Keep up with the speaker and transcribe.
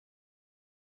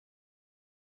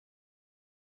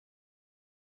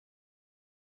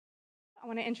I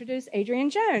want to introduce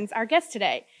Adrienne Jones, our guest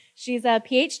today. She's a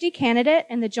PhD candidate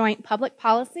in the joint Public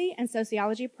Policy and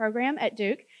Sociology program at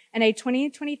Duke and a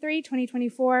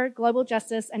 2023-2024 Global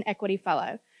Justice and Equity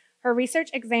Fellow. Her research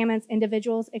examines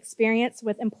individuals' experience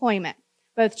with employment,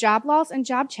 both job loss and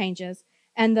job changes,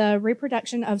 and the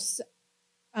reproduction of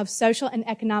social and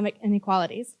economic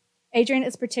inequalities. Adrienne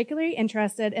is particularly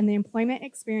interested in the employment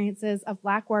experiences of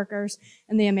Black workers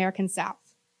in the American South.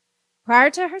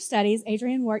 Prior to her studies,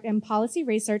 Adrienne worked in policy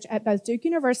research at both Duke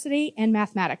University and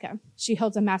Mathematica. She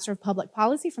holds a Master of Public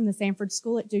Policy from the Sanford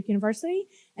School at Duke University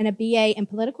and a BA in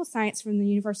Political Science from the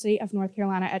University of North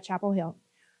Carolina at Chapel Hill.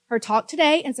 Her talk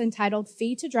today is entitled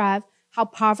Fee to Drive, How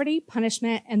Poverty,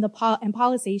 Punishment, and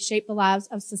Policy Shape the Lives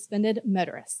of Suspended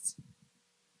Motorists.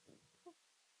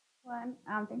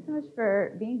 Thanks so much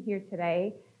for being here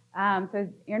today. So as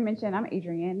Erin mentioned, I'm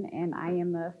Adrienne, and I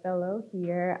am a fellow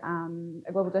here,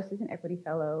 a Global Justice and Equity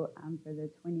Fellow for the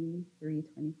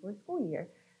 23-24 school year.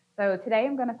 So today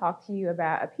I'm going to talk to you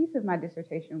about a piece of my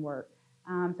dissertation work.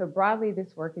 So broadly,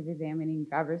 this work is examining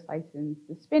driver's license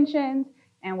suspensions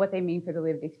and what they mean for the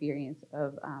lived experience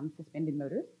of suspended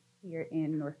motorists here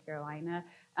in North Carolina.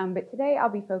 But today I'll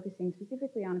be focusing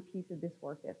specifically on a piece of this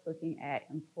work that's looking at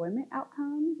employment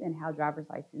outcomes and how driver's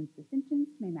license suspensions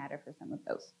may matter for some of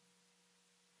those.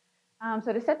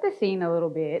 So to set the scene a little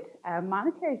bit,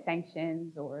 monetary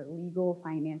sanctions or legal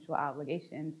financial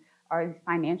obligations are these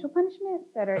financial punishments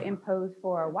that are imposed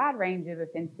for a wide range of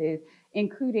offenses,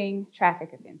 including traffic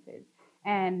offenses.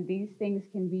 And these things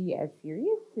can be as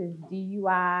serious as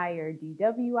DUI or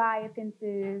DWI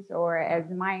offenses, or as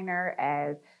minor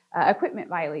as equipment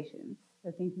violations.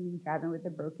 So thinking driving with a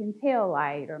broken tail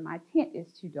light, or my tent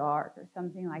is too dark, or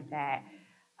something like that.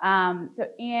 So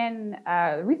in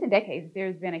recent decades,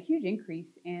 there's been a huge increase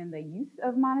in the use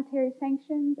of monetary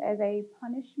sanctions as a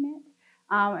punishment.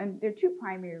 And there are two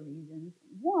primary reasons.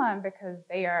 One, because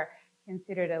they are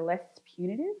considered a less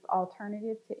punitive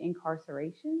alternative to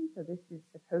incarceration. So this is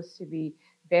supposed to be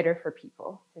better for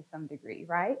people to some degree,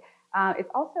 right? It's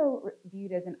also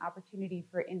viewed as an opportunity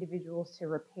for individuals to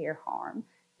repair harm.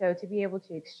 So to be able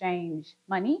to exchange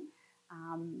money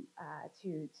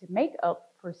to make up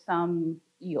for some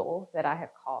ill that I have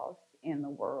caused in the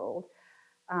world.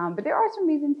 But there are some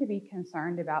reasons to be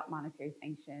concerned about monetary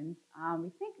sanctions. We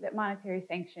think that monetary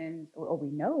sanctions, or we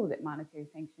know that monetary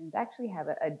sanctions actually have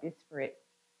a disparate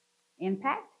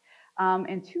impact.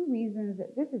 And two reasons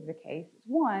that this is the case.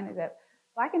 One is that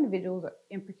Black individuals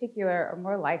in particular are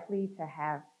more likely to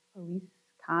have police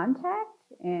contact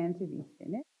and to be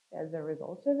sentenced as a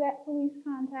result of that police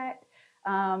contact.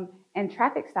 And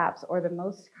traffic stops are the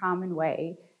most common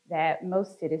way that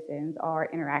most citizens are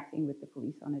interacting with the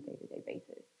police on a day-to-day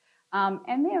basis.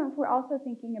 And then we're also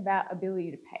thinking about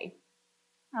ability to pay.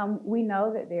 We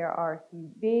know that there are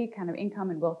some big kind of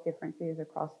income and wealth differences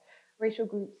across racial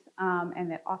groups,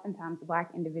 and that oftentimes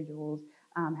Black individuals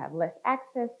have less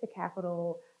access to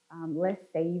capital, less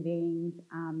savings,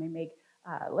 they make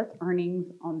less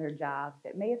earnings on their jobs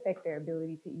that may affect their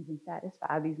ability to even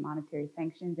satisfy these monetary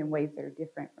sanctions in ways that are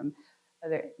different from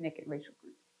other ethnic and racial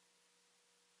groups.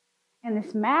 And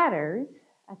this matters,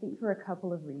 I think, for a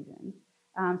couple of reasons.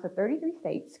 So 33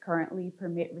 states currently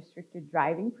permit restricted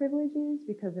driving privileges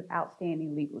because of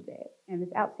outstanding legal debt. And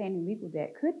this outstanding legal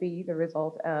debt could be the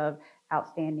result of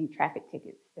outstanding traffic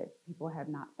tickets that people have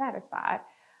not satisfied.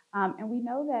 And we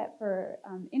know that for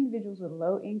individuals with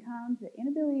low incomes, the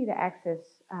inability to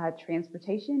access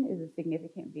transportation is a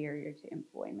significant barrier to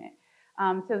employment.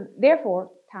 So therefore,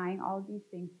 tying all of these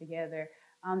things together,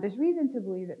 there's reason to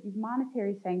believe that these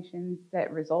monetary sanctions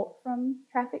that result from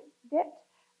traffic debt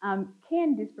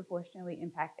can disproportionately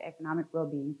impact the economic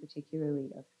well-being, particularly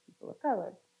of people of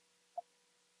color.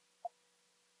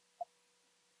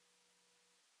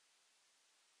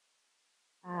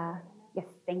 Yes,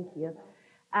 thank you.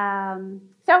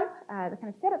 So to kind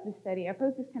of set up this study, I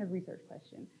posed this kind of research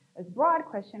question, this broad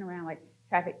question around like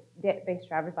traffic debt-based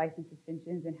driver's license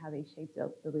suspensions and how they shaped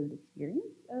up the lived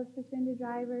experience of suspended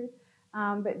drivers.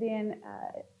 But then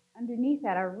underneath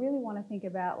that, I really want to think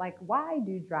about like, why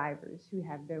do drivers who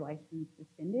have their license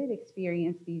suspended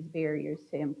experience these barriers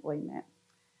to employment?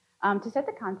 To set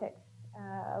the context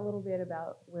a little bit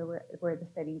about where the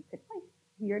study took place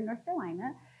here in North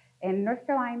Carolina. And North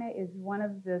Carolina is one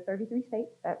of the 33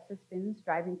 states that suspends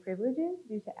driving privileges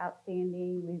due to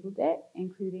outstanding legal debt,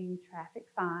 including traffic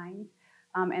fines.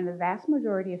 And the vast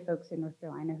majority of folks in North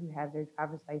Carolina who have their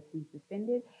driver's license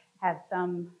suspended have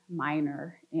some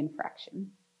minor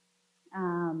infraction.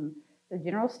 The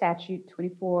General Statute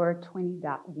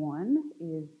 2420.1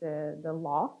 is the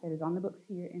law that is on the books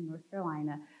here in North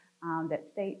Carolina that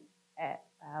states at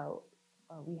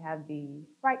we have the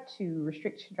right to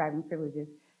restrict driving privileges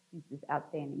due to this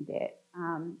outstanding debt.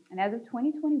 And as of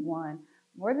 2021,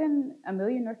 more than 1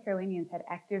 million North Carolinians had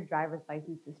active driver's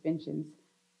license suspensions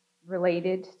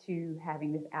related to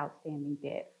having this outstanding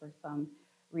debt for some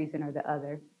reason or the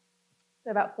other.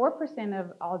 So about 4%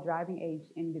 of all driving age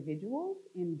individuals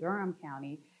in Durham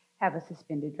County have a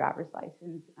suspended driver's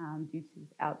license due to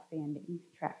this outstanding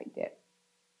traffic debt.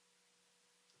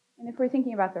 And if we're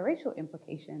thinking about the racial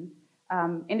implications,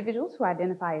 individuals who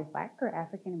identify as Black or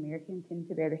African American tend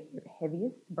to bear the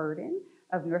heaviest burden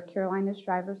of North Carolina's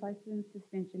driver's license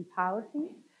suspension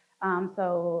policies.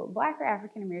 So Black or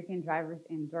African American drivers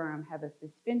in Durham have a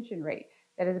suspension rate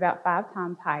that is about 5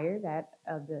 times higher than that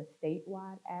of the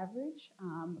statewide average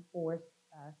for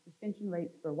suspension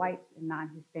rates for white and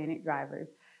non-Hispanic drivers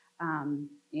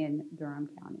in Durham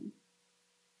County.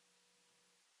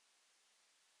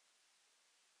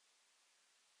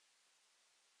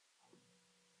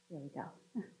 There we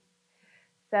go.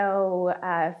 So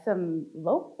some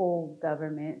local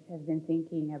governments have been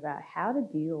thinking about how to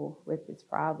deal with this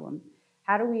problem.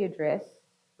 How do we address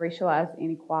racialized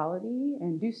inequality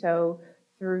and do so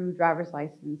through driver's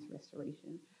license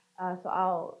restoration? So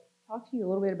I'll talk to you a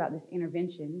little bit about this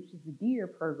intervention, which is the DEAR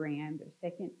program, their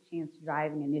Second Chance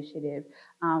Driving Initiative,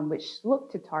 which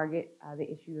looked to target the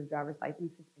issue of driver's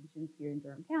license suspensions here in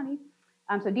Durham County.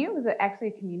 So DEAR was actually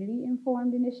a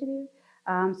community-informed initiative.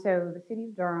 So the city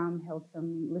of Durham held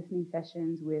some listening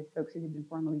sessions with folks who had been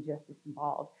formerly justice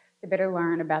involved to better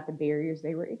learn about the barriers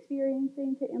they were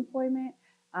experiencing to employment.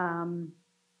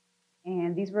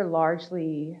 And these were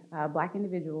largely Black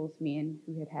individuals, men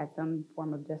who had had some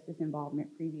form of justice involvement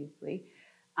previously.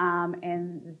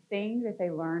 And the thing that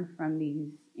they learned from these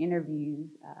interviews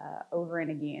over and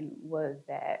again was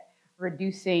that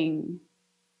reducing,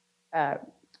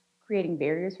 creating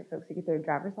barriers for folks to get their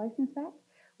driver's license back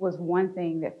was one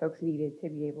thing that folks needed to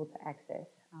be able to access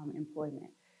employment.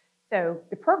 So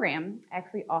the program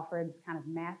actually offered kind of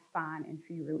mass fine and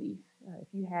fee relief. If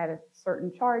you had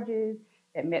certain charges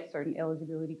that met certain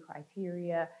eligibility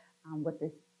criteria, what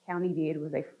this county did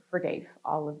was they forgave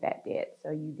all of that debt.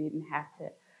 So you didn't have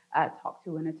to talk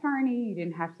to an attorney, you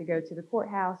didn't have to go to the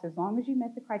courthouse. As long as you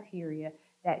met the criteria,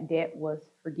 that debt was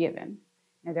forgiven.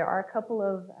 Now, there are a couple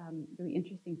of really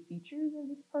interesting features of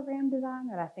this program design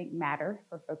that I think matter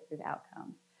for folks'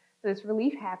 outcomes. So this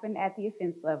relief happened at the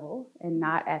offense level and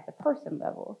not at the person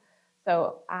level.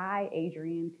 So I,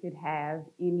 Adrienne, could have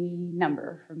any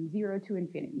number from 0 to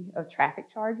infinity of traffic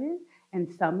charges,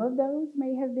 and some of those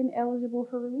may have been eligible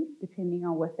for relief depending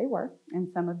on what they were, and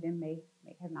some of them may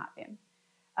have not been.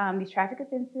 These traffic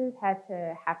offenses had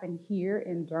to happen here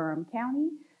in Durham County.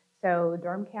 So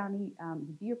Durham County,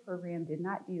 the DEAR program did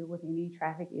not deal with any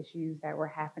traffic issues that were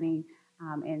happening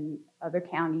in other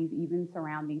counties, even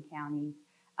surrounding counties.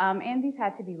 And these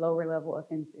had to be lower level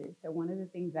offenses. So one of the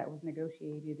things that was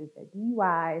negotiated is that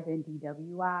DUIs and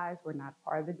DWIs were not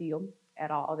part of the deal at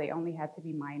all. They only had to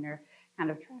be minor kind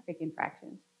of traffic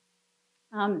infractions.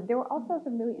 There were also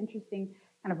some really interesting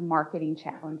kind of marketing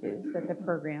challenges that the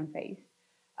program faced.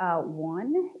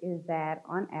 One is that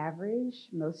on average,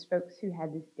 most folks who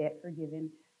had this debt forgiven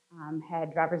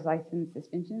had driver's license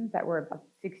suspensions that were about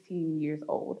 16 years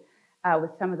old,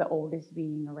 with some of the oldest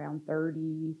being around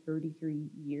 30, 33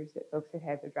 years that folks had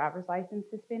had their driver's license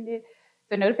suspended.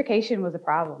 So notification was a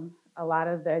problem. A lot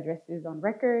of the addresses on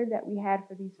record that we had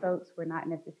for these folks were not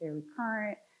necessarily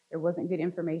current. There wasn't good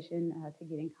information to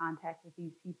get in contact with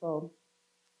these people.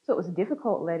 So it was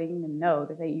difficult letting them know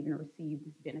that they even received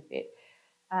this benefit.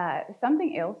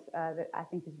 Something else that I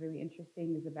think is really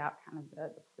interesting is about kind of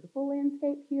the political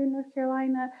landscape here in North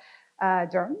Carolina.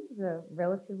 Durham is a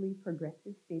relatively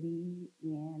progressive city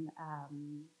in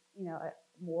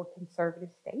a more conservative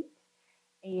state.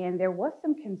 And there was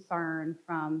some concern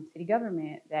from city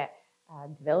government that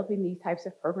developing these types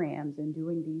of programs and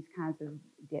doing these kinds of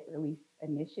debt relief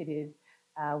initiatives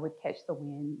would catch the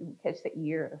wind, catch the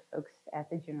ear of folks at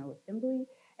the General Assembly,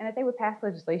 and that they would pass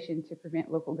legislation to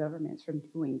prevent local governments from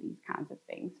doing these kinds of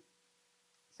things.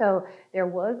 So there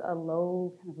was a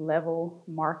low kind of level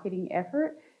marketing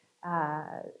effort.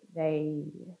 They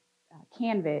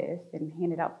canvassed and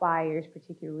handed out flyers,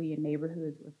 particularly in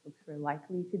neighborhoods where folks were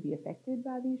likely to be affected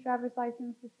by these driver's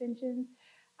license suspensions.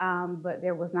 But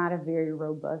there was not a very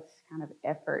robust kind of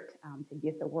effort to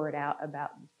get the word out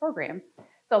about this program.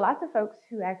 So lots of folks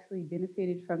who actually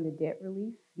benefited from the debt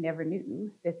relief never knew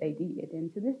that they did,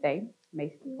 and to this day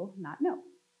may still not know.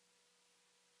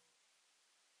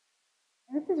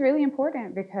 And this is really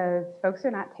important because folks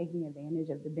are not taking advantage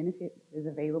of the benefit that is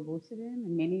available to them,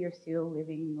 and many are still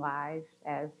living lives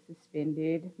as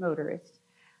suspended motorists.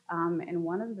 And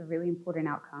one of the really important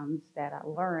outcomes that I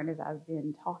learned as I've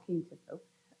been talking to folks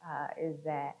is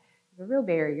that there's a real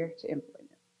barrier to employment.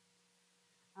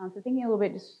 So thinking a little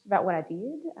bit just about what I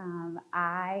did,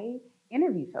 I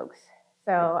interviewed folks.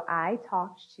 So I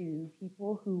talked to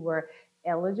people who were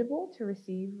eligible to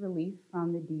receive relief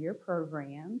from the DEAR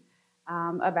program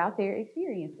about their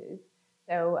experiences.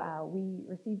 So we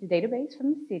received a database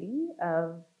from the city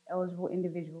of eligible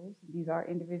individuals. These are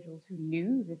individuals who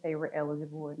knew that they were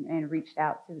eligible and reached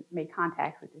out to make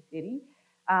contact with the city.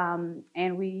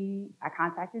 I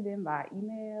contacted them by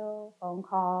email, phone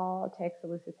call, text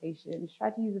solicitations,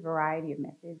 tried to use a variety of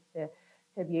methods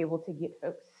to be able to get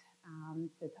folks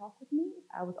to talk with me.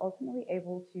 I was ultimately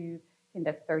able to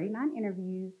conduct 39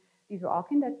 interviews. These were all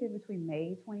conducted between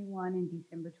May 21 and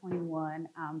December 21,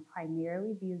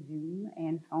 primarily via Zoom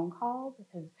and phone call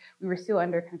because we were still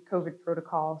under kind of COVID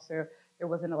protocol, so there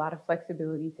wasn't a lot of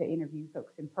flexibility to interview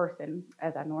folks in person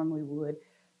as I normally would.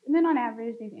 And then on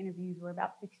average, these interviews were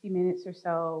about 60 minutes or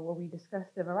so where we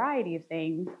discussed a variety of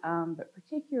things, but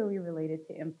particularly related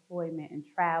to employment and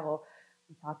travel.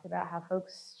 We talked about how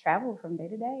folks travel from day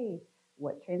to day,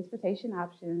 what transportation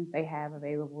options they have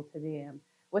available to them,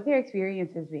 what their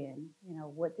experience has been,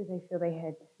 what did they feel they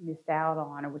had missed out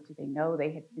on, or what do they know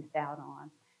they had missed out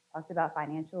on. Talked about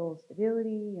financial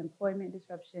stability, employment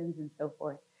disruptions, and so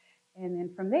forth. And then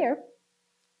from there,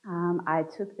 I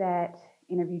took that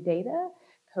interview data,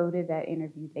 coded that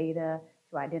interview data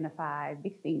to identify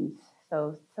big themes.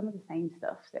 So some of the same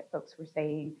stuff that folks were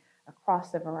saying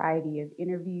across a variety of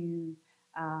interviews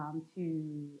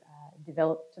to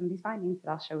develop some of these findings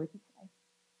that I'll share with you today.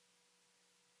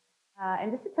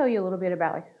 And just to tell you a little bit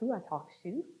about who I talked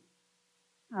to,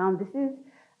 this is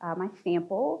my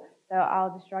sample. So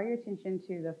I'll just draw your attention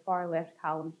to the far left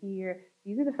column here.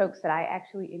 These are the folks that I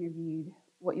actually interviewed.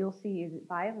 What you'll see is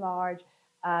by and large,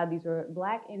 these were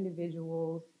Black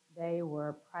individuals. They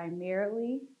were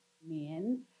primarily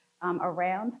men,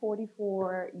 around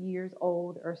 44 years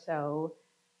old or so.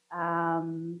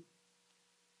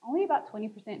 Only about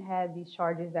 20% had these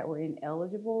charges that were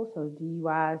ineligible, so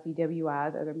DUIs,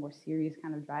 DWIs, other more serious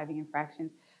kind of driving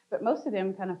infractions. But most of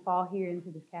them kind of fall here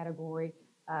into this category,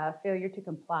 failure to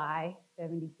comply,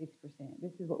 76%.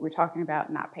 This is what we're talking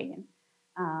about, not paying.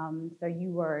 So you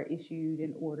were issued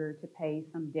an order to pay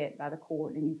some debt by the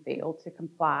court and you failed to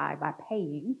comply by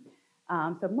paying.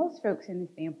 So most folks in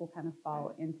this sample kind of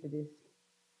fall into this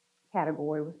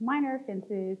category with minor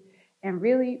offenses. And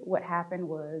really what happened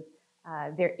was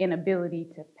their inability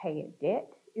to pay a debt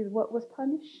is what was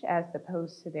punished as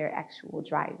opposed to their actual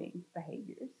driving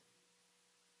behaviors.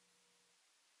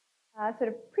 So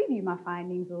to preview my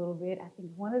findings a little bit, I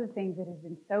think one of the things that has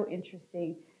been so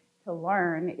interesting to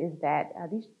learn is that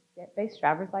these debt-based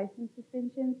driver's license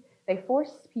suspensions, they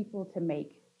force people to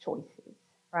make choices,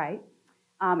 right?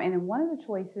 And then one of the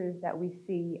choices that we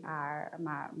see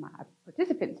my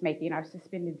participants making, our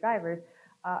suspended drivers,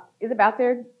 is about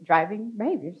their driving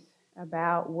behaviors,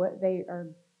 about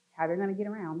how they're going to get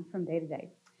around from day to day.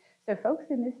 So folks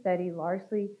in this study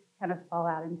largely kind of fall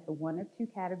out into one of two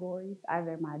categories,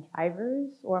 either my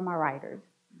drivers or my riders.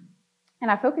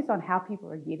 And I focus on how people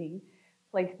are getting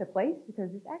place to place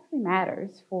because this actually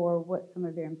matters for what some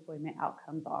of their employment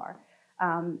outcomes are.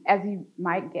 As you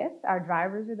might guess, our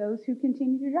drivers are those who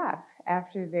continue to drive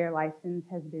after their license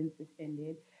has been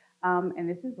suspended. And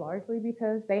this is largely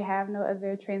because they have no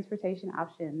other transportation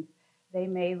options. They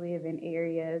may live in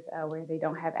areas where they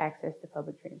don't have access to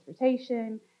public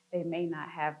transportation. They may not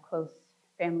have close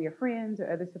family or friends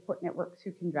or other support networks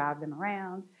who can drive them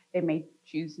around. They may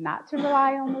choose not to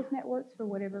rely on those networks for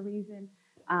whatever reason.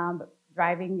 But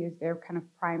driving is their kind of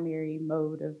primary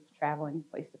mode of traveling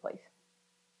place to place.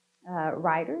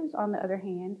 Riders, on the other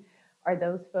hand, are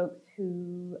those folks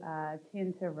who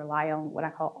tend to rely on what I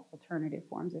call alternative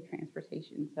forms of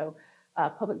transportation. So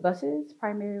public buses,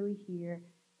 primarily here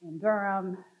in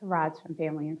Durham, rides from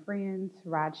family and friends,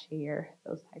 ride share,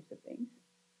 those types of things.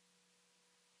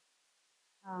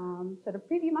 So to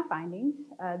preview my findings,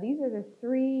 these are the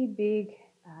three big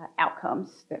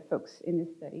outcomes that folks in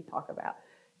this study talk about.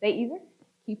 They either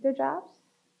keep their jobs,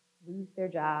 lose their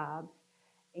jobs,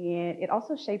 and it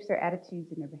also shapes their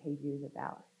attitudes and their behaviors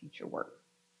about future work.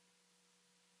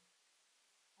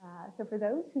 So for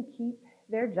those who keep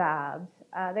their jobs,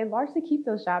 they largely keep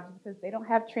those jobs because they don't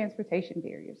have transportation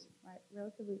barriers, right?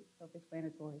 Relatively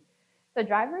self-explanatory. So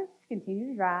drivers continue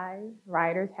to drive,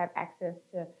 riders have access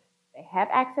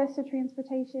to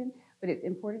transportation, but it's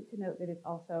important to note that it's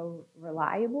also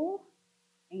reliable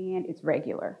and it's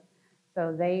regular.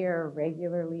 So they are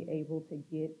regularly able to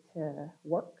get to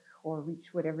work or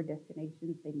reach whatever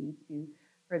destinations they need to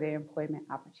for their employment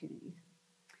opportunities.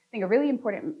 think a really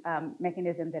important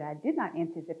mechanism that I did not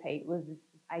anticipate was this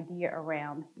idea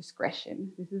around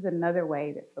discretion. This is another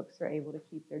way that folks are able to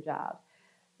keep their jobs.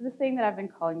 So this thing that I've been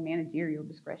calling managerial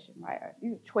discretion, right?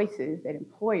 These are choices that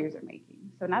employers are making.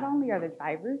 So not only are the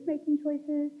drivers making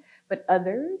choices, but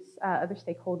others, other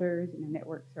stakeholders in the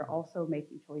networks are also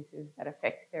making choices that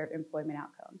affect their employment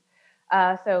outcomes.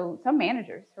 So some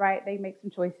managers, right, they make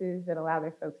some choices that allow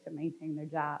their folks to maintain their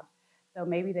jobs. So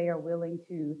maybe they are willing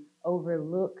to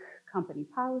overlook company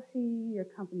policy or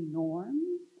company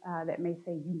norms that may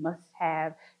say you must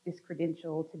have this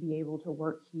credential to be able to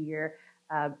work here,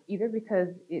 either because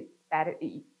you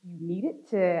need it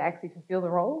to actually fulfill the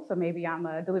role. So maybe I'm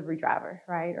a delivery driver,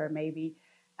 right? Or maybe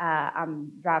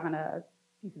I'm driving a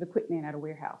piece of equipment at a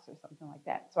warehouse or something like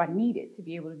that. So I need it to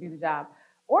be able to do the job,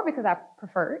 or because I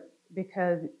prefer it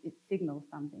because it signals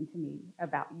something to me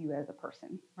about you as a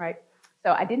person, right?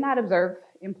 So I did not observe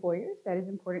employers, that is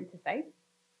important to say.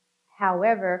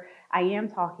 However, I am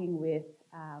talking with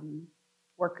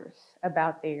workers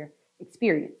about their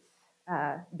experience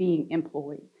being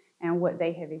employed and what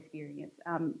they have experienced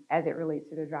as it relates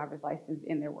to their driver's license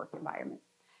in their work environment.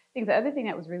 I think the other thing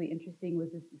that was really interesting was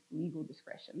this legal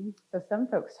discretion. So some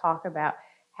folks talk about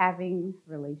having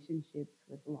relationships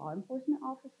with law enforcement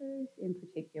officers in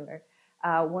particular.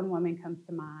 One woman comes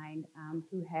to mind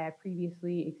who had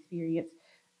previously experienced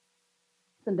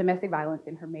some domestic violence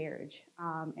in her marriage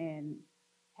and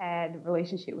had a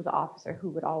relationship with an officer who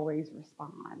would always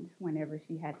respond whenever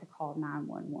she had to call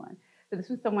 911. So this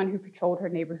was someone who patrolled her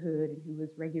neighborhood and who was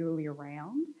regularly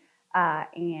around,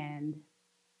 and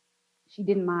she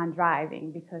didn't mind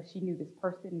driving because she knew this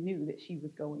person knew that she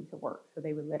was going to work. So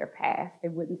they would let her pass. They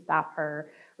wouldn't stop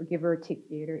her or give her a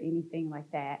ticket or anything like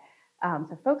that.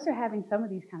 So folks are having some of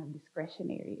these kind of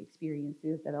discretionary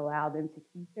experiences that allow them to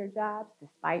keep their jobs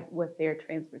despite what their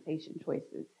transportation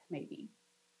choices may be.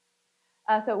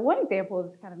 So one example of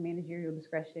this kind of managerial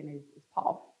discretion is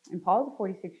Paul. And Paul is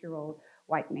a 46-year-old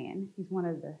white man. He's one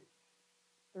of the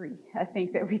 3, I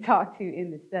think, that we talked to in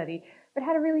the study, but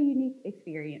had a really unique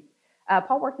experience.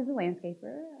 Paul worked as a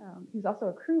landscaper. He was also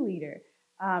a crew leader.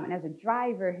 And as a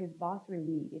driver, his boss really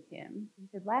needed him. He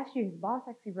said last year his boss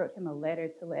actually wrote him a letter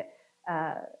to let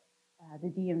the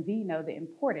DMV know the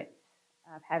importance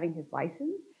of having his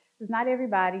license, because not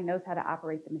everybody knows how to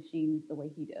operate the machines the way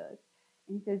he does.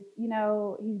 And he says, you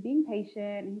know, he's being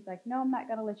patient, and he's like, no, I'm not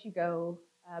going to let you go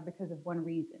because of one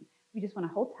reason. We just want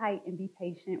to hold tight and be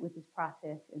patient with this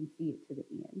process and see it to the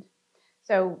end.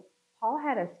 So Paul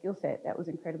had a skill set that was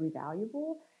incredibly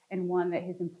valuable and one that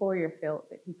his employer felt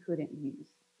that he couldn't use.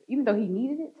 Even though he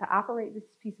needed it to operate this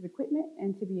piece of equipment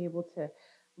and to be able to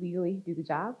legally do the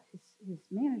job, his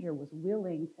manager was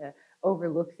willing to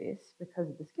overlook this because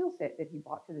of the skill set that he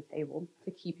brought to the table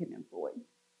to keep him employed.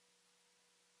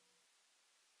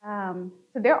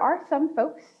 So there are some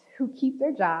folks who keep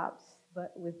their jobs,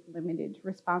 but with limited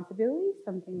responsibilities,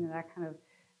 something that I kind of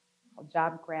call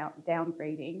job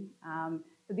downgrading.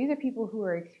 So these are people who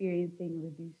are experiencing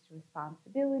reduced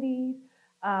responsibilities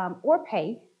or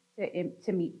pay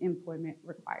to meet employment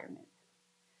requirements.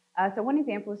 So one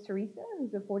example is Teresa,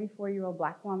 who's a 44-year-old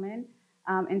Black woman.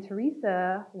 And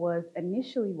Teresa was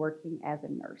initially working as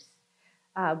a nurse,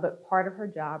 but part of her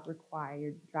job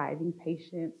required driving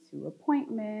patients to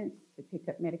appointments, to pick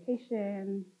up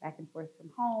medication, back and forth from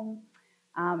home.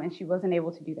 And she wasn't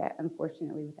able to do that,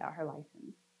 unfortunately, without her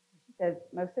license. She says,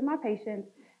 most of my patients,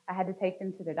 I had to take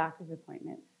them to their doctor's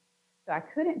appointments. So I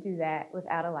couldn't do that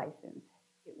without a license.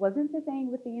 It wasn't the thing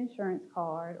with the insurance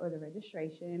card or the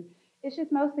registration. It's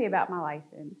just mostly about my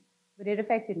license, but it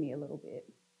affected me a little bit.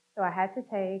 So I had to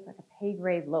take like a pay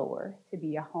grade lower to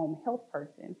be a home health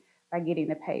person by getting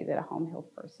the pay that a home health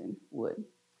person would.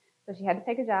 So she had to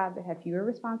take a job that had fewer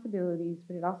responsibilities,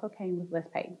 but it also came with less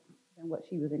pay than what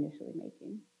she was initially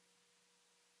making.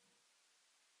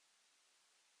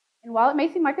 And while it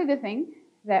may seem like a good thing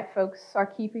that folks are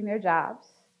keeping their jobs,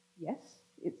 yes,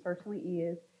 it certainly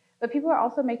is, but people are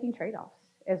also making trade-offs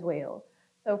as well.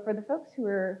 So for the folks who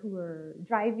are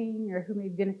driving or who may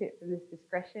benefit from this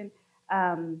discretion,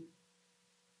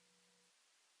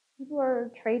 people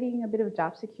are trading a bit of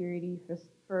job security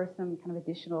for some kind of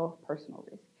additional personal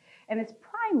risk. And this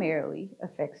primarily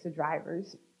affects the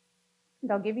drivers.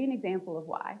 And I'll give you an example of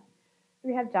why.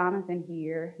 We have Jonathan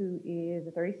here, who is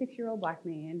a 36-year-old Black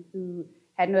man who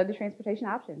had no other transportation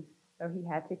options. So he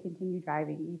had to continue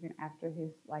driving even after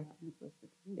his license was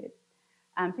suspended.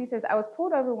 So he says, I was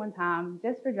pulled over one time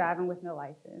just for driving with no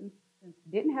license. Since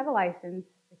I didn't have a license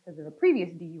because of a previous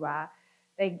DUI,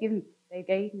 they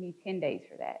gave me 10 days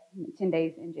for that, 10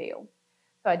 days in jail.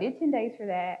 So I did 10 days for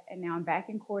that, and now I'm back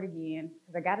in court again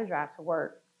because I got to drive to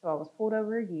work. So I was pulled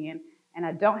over again, and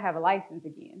I don't have a license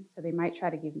again. So they might try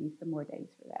to give me some more days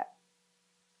for that.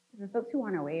 For folks who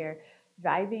aren't aware,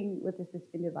 driving with a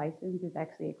suspended license is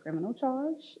actually a criminal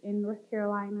charge in North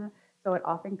Carolina. So it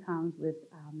often comes with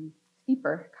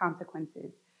steeper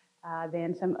consequences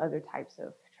than some other types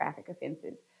of traffic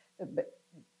offenses. But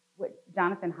what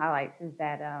Jonathan highlights is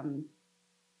that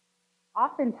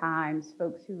oftentimes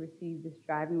folks who receive this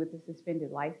driving with a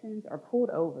suspended license are pulled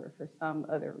over for some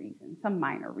other reason, some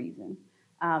minor reason.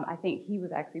 I think he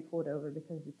was actually pulled over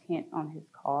because the tint on his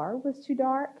car was too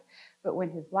dark. But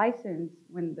when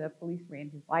the police ran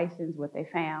his license, what they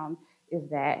found is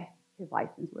that his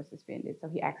license was suspended. So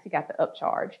he actually got the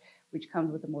upcharge, which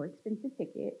comes with a more expensive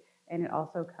ticket, and it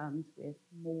also comes with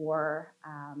more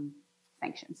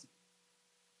sanctions.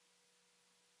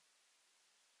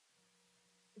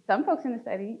 Some folks in the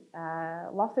study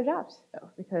lost their jobs, though,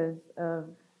 because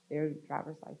of their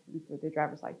driver's license or their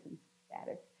driver's license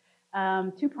status.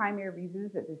 Two primary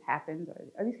reasons that this happens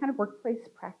are these kind of workplace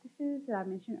practices that I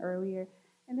mentioned earlier,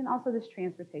 and then also this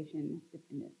transportation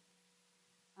dependence.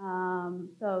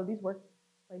 So these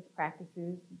workplace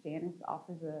practices, Janice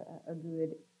offers a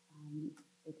good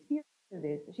experience of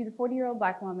this. She's a 40-year-old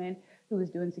Black woman who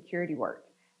was doing security work,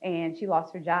 and she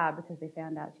lost her job because they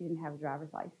found out she didn't have a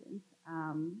driver's license.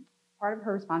 Part of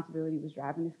her responsibility was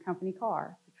driving this company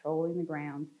car, patrolling the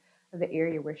grounds of the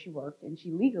area where she worked, and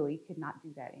she legally could not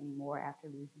do that anymore after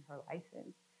losing her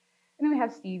license. And then we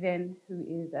have Stephen, who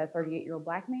is a 38-year-old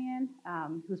Black man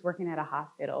who's working at a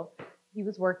hospital. He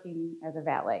was working as a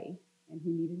valet, and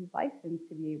he needed his license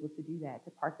to be able to do that,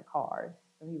 to park the cars.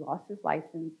 So he lost his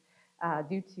license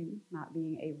due to not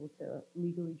being able to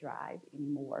legally drive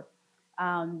anymore.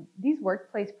 These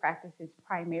workplace practices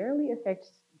primarily affect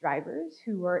drivers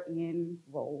who are in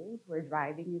roles where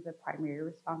driving is a primary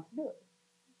responsibility.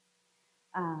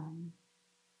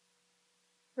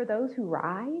 For those who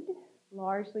ride,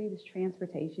 largely this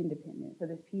transportation dependent. So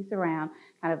this piece around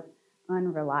kind of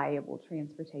unreliable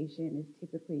transportation is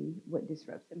typically what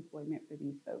disrupts employment for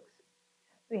these folks.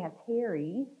 So we have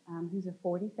Terry, who's a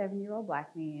 47-year-old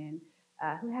Black man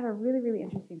who had a really, really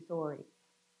interesting story.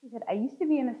 He said, I used to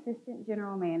be an assistant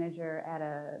general manager at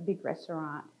a big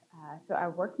restaurant. So I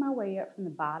worked my way up from the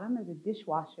bottom as a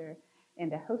dishwasher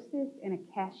and a hostess and a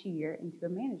cashier into a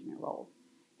management role.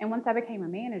 And once I became a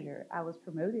manager, I was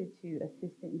promoted to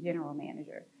assistant general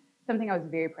manager, something I was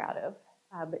very proud of.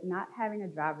 But not having a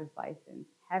driver's license,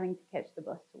 having to catch the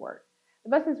bus to work. The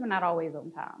buses were not always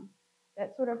on time.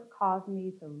 That sort of caused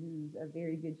me to lose a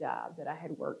very good job that I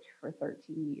had worked for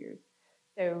 13 years.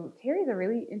 So Terry's a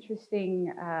really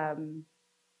interesting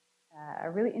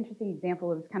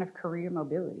example of this kind of career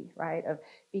mobility, right? Of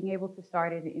being able to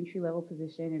start at an entry-level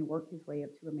position and work his way up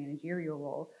to a managerial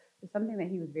role. It's something that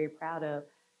he was very proud of,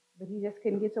 but he just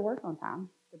couldn't get to work on time.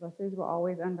 The buses were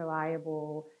always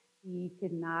unreliable. He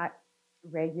could not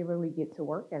regularly get to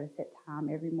work at a set time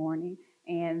every morning.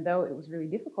 And though it was really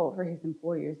difficult for his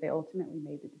employers, they ultimately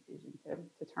made the decision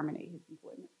to terminate his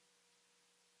employment.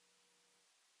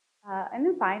 And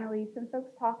then finally, some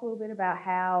folks talk a little bit about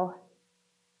how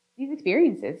these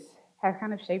experiences have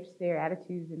kind of shaped their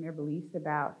attitudes and their beliefs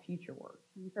about future work.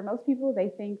 And for most people, they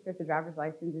think that the driver's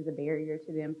license is a barrier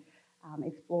to them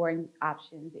exploring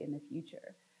options in the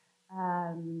future.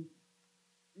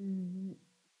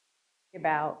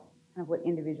 About kind of what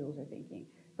individuals are thinking.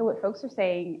 So what folks are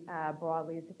saying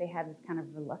broadly is that they have this kind of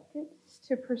reluctance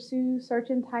to pursue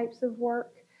certain types of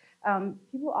work.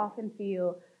 People often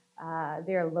feel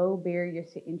there are low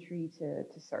barriers to entry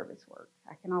to service work.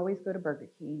 I can always go to Burger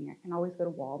King, I can always go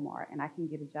to Walmart, and I can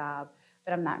get a job,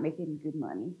 but I'm not making good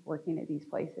money working at these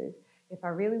places. If I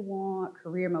really want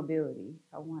career mobility,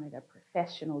 if I wanted a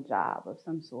professional job of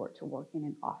some sort to work in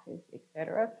an office,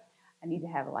 etc., I need to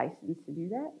have a license to do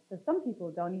that. So some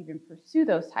people don't even pursue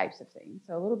those types of things.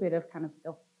 So a little bit of kind of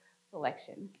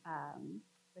self-selection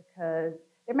because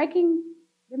they're making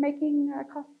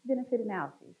cost-benefit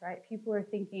analyses, right? People are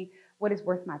thinking, what is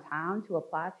worth my time to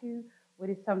apply to? What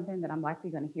is something that I'm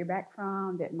likely going to hear back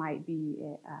from that might be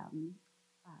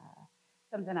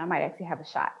something I might actually have a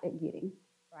shot at getting,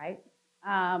 right?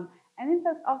 And then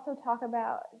folks also talk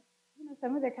about,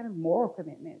 some of their kind of moral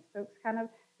commitments. Folks kind of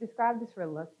describe this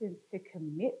reluctance to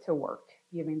commit to work,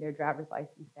 given their driver's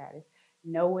license status,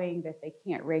 knowing that they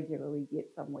can't regularly get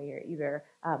somewhere either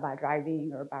by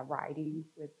driving or by riding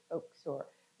with folks or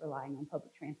relying on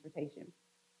public transportation.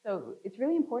 So it's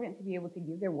really important to be able to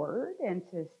give their word and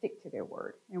to stick to their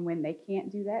word. And when they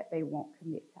can't do that, they won't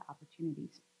commit to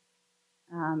opportunities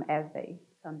as they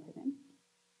come to them.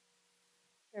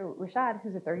 So Rashad,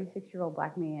 who's a 36-year-old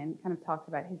Black man, kind of talks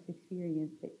about his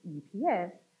experience at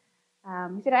UPS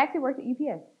He said, I actually worked at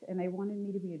UPS and they wanted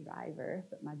me to be a driver,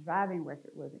 but my driving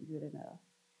record wasn't good enough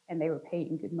and they were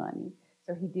paying good money.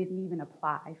 So he didn't even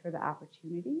apply for the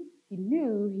opportunity. He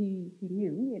knew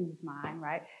in his mind,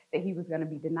 right, that he was going to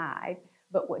be denied.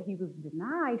 But what he was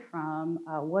denied from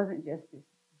wasn't just this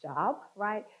job,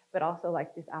 right, but also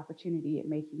like this opportunity at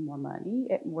making more money,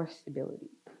 at more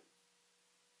stability.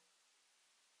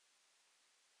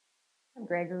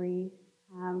 Gregory.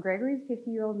 Gregory's a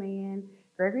 50-year-old man.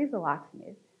 Gregory's a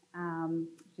locksmith,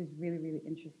 which is really, really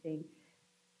interesting.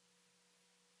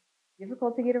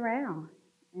 Difficult to get around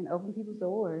and open people's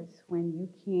doors when you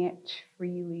can't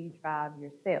freely drive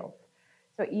yourself.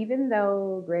 So even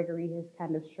though Gregory has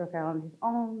kind of struck out on his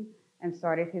own and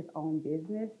started his own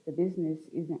business, the business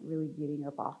isn't really getting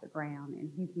up off the ground,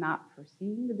 and he's not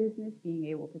foreseeing the business being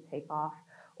able to take off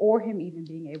or him even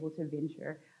being able to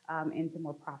venture into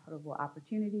more profitable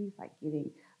opportunities like getting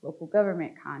local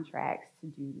government contracts to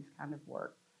do this kind of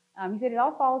work. He said, it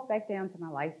all falls back down to my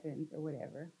license or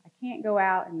whatever. I can't go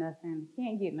out and nothing,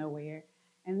 can't get nowhere.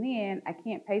 And then I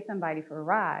can't pay somebody for a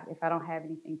ride if I don't have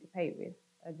anything to pay with.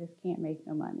 I just can't make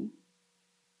no money.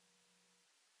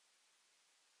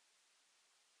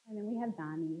 And then we have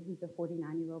Donnie, who's a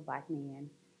 49-year-old Black man.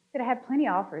 He said, I had plenty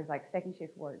of offers like second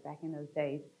shift work back in those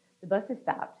days. The buses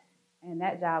stopped, and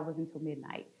that job was until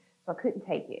midnight, so I couldn't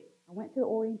take it. I went to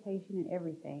orientation and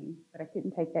everything, but I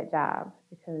couldn't take that job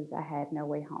because I had no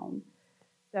way home.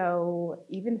 So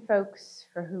even folks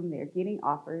for whom they're getting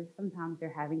offers, sometimes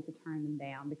they're having to turn them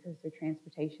down because their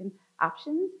transportation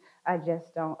options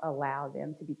just don't allow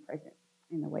them to be present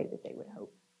in the way that they would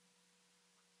hope.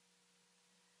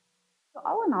 So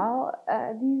all in all,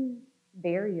 these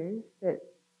barriers that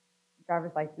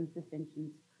driver's license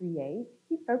suspensions create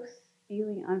keep folks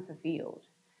feeling unfulfilled.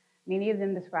 Many of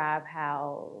them describe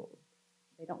how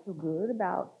they don't feel good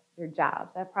about their jobs.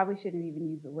 I probably shouldn't even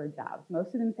use the word jobs.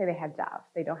 Most of them say they have jobs.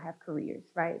 They don't have careers,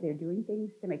 right? They're doing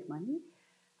things to make money,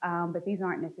 but these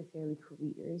aren't necessarily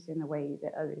careers in the way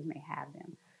that others may have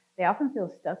them. They often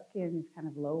feel stuck in this kind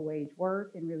of low-wage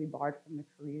work and really barred from the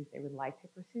careers they would like to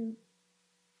pursue.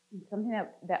 And something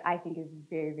that I think is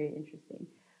very, very interesting.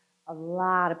 A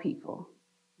lot of people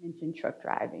mentioned truck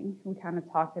driving. We kind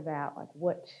of talked about like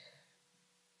what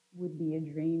would be a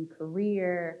dream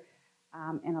career,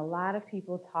 and a lot of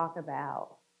people talk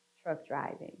about truck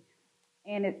driving.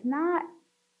 And it's not,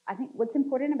 I think what's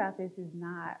important about this is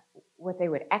not what they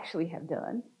would actually have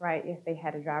done, right, if they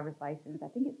had a driver's license. I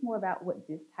think it's more about what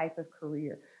this type of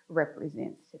career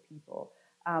represents to people.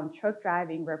 Truck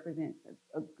driving represents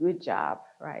a good job,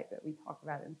 right, that we talk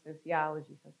about in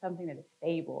sociology. So something that is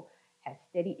stable, has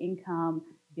steady income,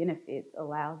 benefits,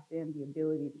 allows them the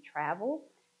ability to travel.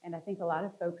 And I think a lot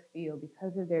of folks feel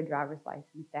because of their driver's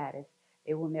license status,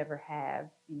 they will never have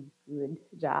these good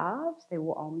jobs. They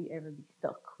will only ever be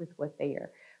stuck with what they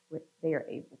are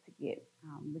able to get,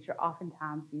 which are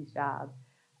oftentimes these jobs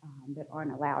that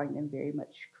aren't allowing them very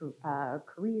much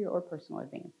career or personal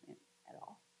advancement at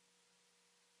all.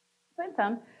 So in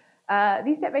sum,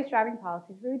 these step-based driving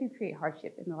policies really do create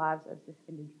hardship in the lives of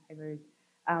suspended drivers.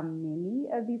 Many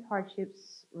of these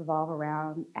hardships revolve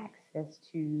around access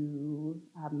to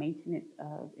maintenance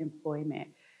of employment.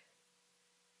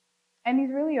 And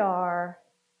these really are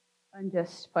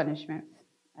unjust punishments,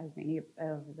 as many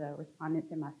of the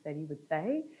respondents in my study would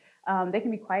say. They can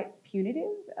be quite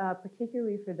punitive,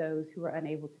 particularly for those who are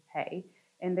unable to pay.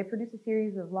 And they produce a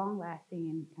series of long-lasting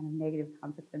and kind of negative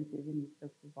consequences in these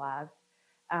folks' lives.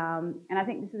 And I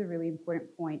think this is a really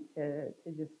important point to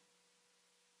just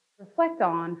reflect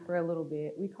on for a little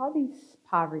bit. We call these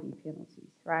poverty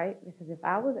penalties, right? Because if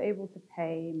I was able to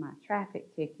pay my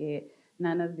traffic ticket,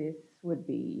 none of this would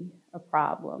be a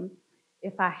problem.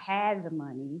 If I had the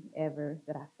money ever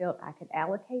that I felt I could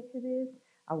allocate to this,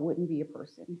 I wouldn't be a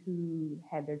person who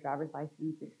had their driver's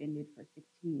license suspended for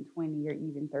 16, 20, or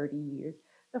even 30 years.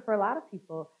 So for a lot of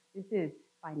people, this is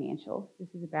financial. This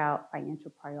is about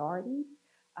financial priorities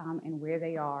and where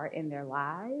they are in their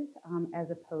lives as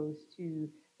opposed to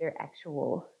their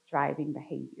actual driving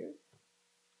behaviors.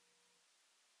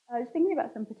 Just thinking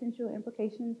about some potential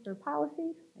implications for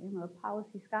policy. I'm a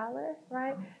policy scholar,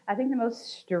 right? I think the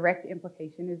most direct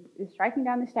implication is striking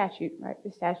down the statute, right?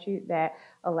 The statute that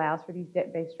allows for these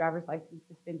debt-based driver's license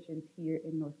suspensions here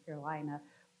in North Carolina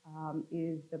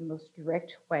is the most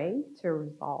direct way to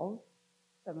resolve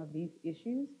some of these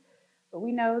issues. But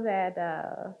we know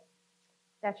that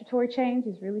statutory change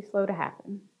is really slow to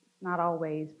happen. It's not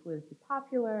always politically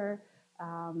popular.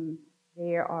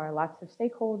 There are lots of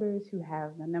stakeholders who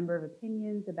have a number of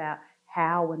opinions about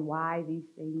how and why these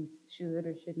things should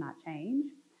or should not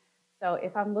change. So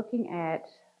if I'm looking at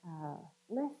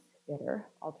less better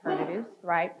alternatives,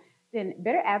 right? Then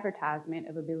better advertisement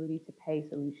of ability to pay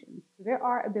solutions. So there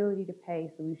are ability to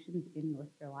pay solutions in North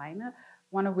Carolina,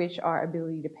 one of which are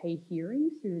ability to pay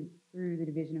hearings through the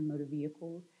Division of Motor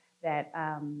Vehicles that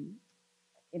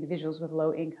individuals with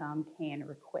low income can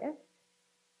request.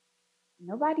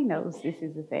 Nobody knows this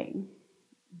is a thing.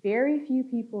 Very few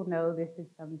people know this is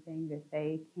something that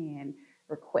they can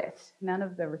request. None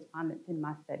of the respondents in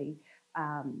my study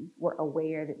were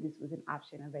aware that this was an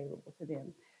option available to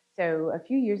them. So a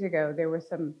few years ago, there was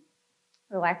some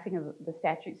relaxing of the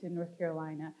statutes in North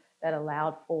Carolina that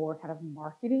allowed for kind of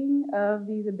marketing of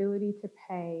these ability to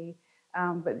pay,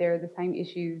 but there are the same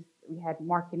issues. We had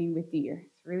marketing with deer.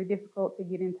 It's really difficult to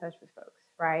get in touch with folks,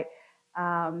 right?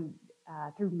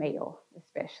 Through mail,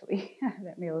 especially.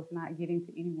 That mail is not getting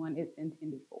to anyone it's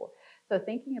intended for. So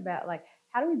thinking about like,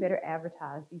 how do we better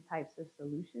advertise these types of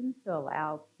solutions to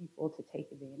allow people to take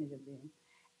advantage of them?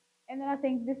 And then I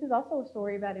think this is also a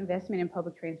story about investment in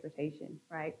public transportation,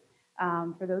 right?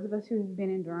 For those of us who have been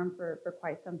in Durham for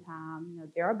quite some time,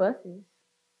 there are buses.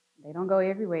 They don't go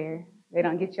everywhere. They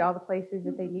don't get you all the places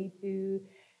that they need to.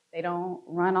 They don't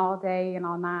run all day and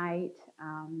all night.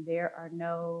 There are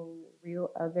no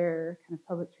real other kind of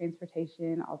public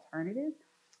transportation alternatives.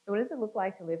 So what does it look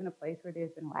like to live in a place where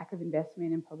there's been a lack of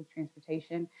investment in public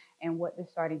transportation, and what does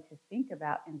starting to think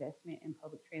about investment in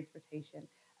public transportation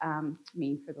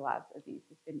mean for the lives of these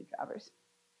suspended drivers?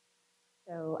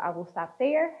 So I will stop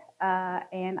there,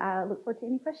 and I look forward to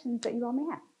any questions that you all may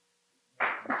have.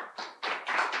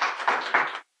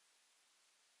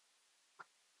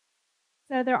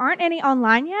 So there aren't any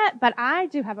online yet, but I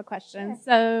do have a question.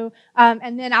 So,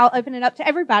 and then I'll open it up to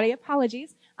everybody.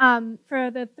 Apologies.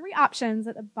 For the three options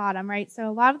at the bottom, right? So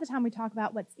a lot of the time we talk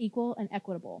about what's equal and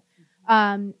equitable.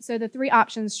 So the three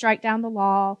options: strike down the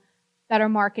law, better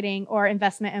marketing, or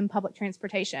investment in public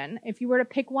transportation. If you were to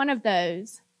pick one of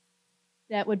those,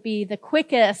 that would be the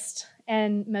quickest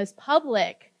and most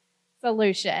public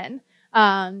solution.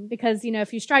 Because,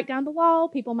 if you strike down the law,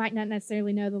 people might not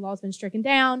necessarily know the law's been stricken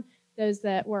down. Those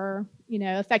that were,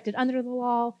 affected under the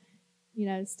law,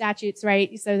 statutes,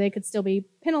 right? So they could still be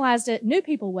penalized. New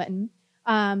people wouldn't.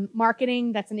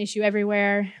 Marketing, that's an issue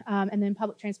everywhere. And then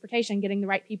public transportation, getting the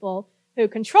right people who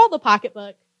control the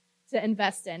pocketbook to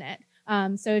invest in it.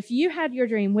 So if you had your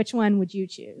dream, which one would you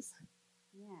choose?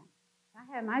 Yeah, if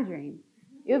I had my dream,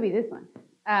 it would be this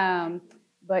one.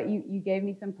 But you gave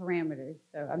me some parameters.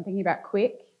 So I'm thinking about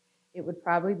quick. It would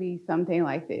probably be something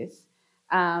like this.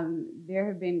 There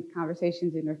have been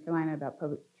conversations in North Carolina about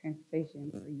public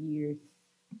transportation for years.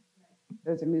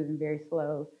 Those are moving very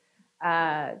slow.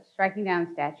 Striking down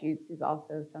statutes is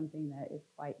also something that is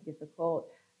quite difficult.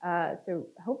 So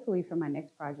hopefully for my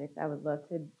next project, I would love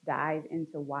to dive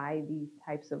into why these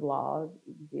types of laws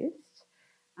exist.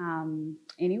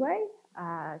 Anyway,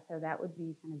 so that would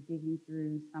be kind of digging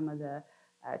through some of the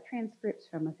transcripts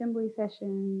from assembly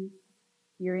sessions,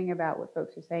 hearing about what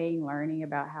folks are saying, learning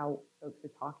about how folks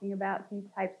are talking about these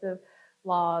types of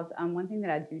laws. One thing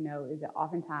that I do know is that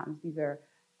oftentimes these are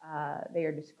they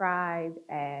are described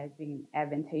as being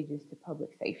advantageous to public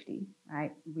safety,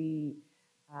 right? We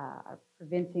are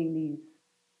preventing these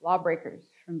lawbreakers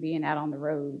from being out on the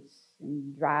roads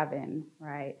and driving,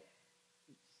 right?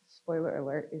 Spoiler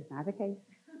alert, is not the case.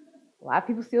 A lot of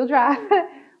people still drive,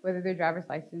 whether their driver's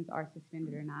license are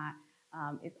suspended or not.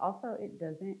 It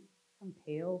doesn't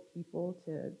compel people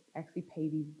to actually pay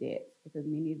these debts because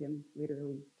many of them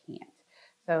literally can't.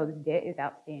 So this debt is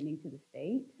outstanding to the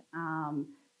state.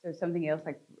 So something else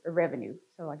like revenue.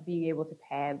 So like being able to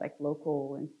pad like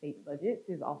local and state budgets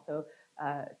is also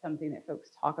something that folks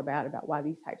talk about why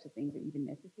these types of things are even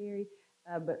necessary.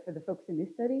 But for the folks in this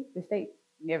study, the state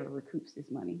never recoups this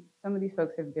money. Some of these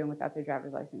folks have been without their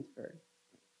driver's license for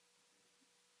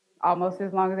almost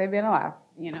as long as they've been alive,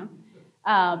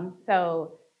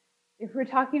 So if we're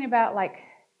talking about like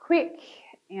quick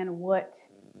and what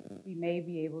we may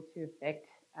be able to affect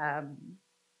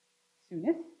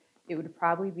soonest, it would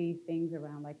probably be things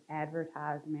around like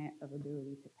advertisement of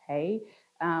ability to pay.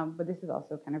 But this is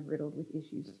also kind of riddled with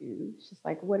issues too. It's just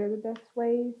like, what are the best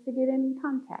ways to get in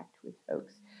contact with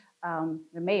folks?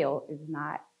 The mail is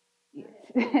not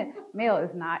it. Mail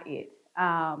is not it.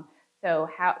 So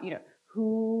how,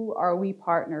 who are we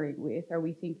partnering with? Are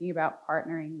we thinking about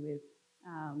partnering with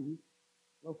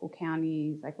local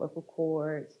counties, like local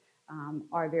courts?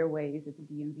 Are there ways that the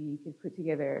DMV could put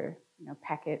together,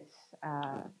 packets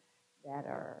that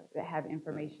have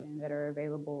information that are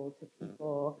available to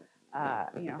people?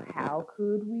 How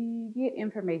could we get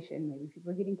information? Maybe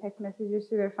people are getting text messages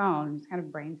to their phone, just kind of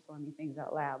brainstorming things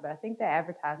out loud. But I think the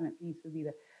advertisement piece would be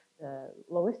the the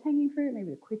lowest hanging fruit,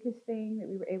 maybe the quickest thing that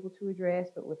we were able to address,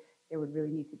 but there would really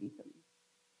need to be some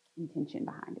intention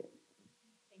behind it.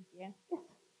 Thank you. Yes.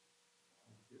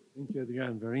 Thank you,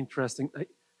 Adrienne. Very interesting. I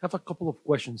have a couple of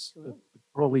questions, Sure.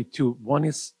 probably two. One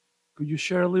is, could you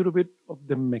share a little bit of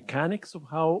the mechanics of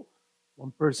how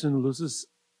one person loses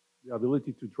the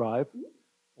ability to drive?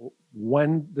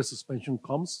 When the suspension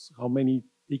comes, how many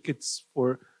tickets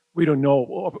for, we don't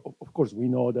know. Of course, we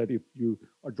know that if you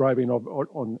are driving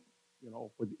on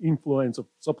with influence of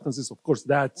substances, of course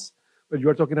that's, but you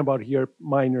are talking about here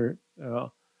minor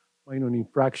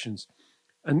infractions.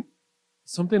 And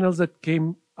something else that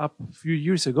came up a few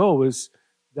years ago was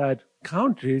that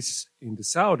countries in the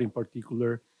South in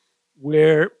particular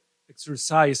were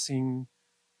exercising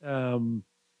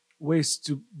ways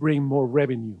to bring more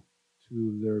revenue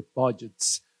to their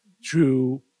budgets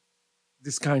through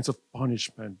these kinds of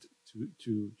punishment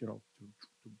to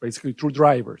basically through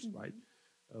drivers, right?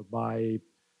 By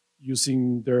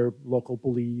using their local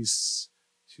police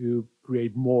to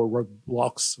create more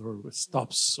roadblocks or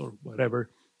stops or whatever.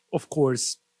 Of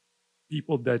course,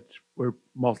 people that were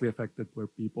mostly affected were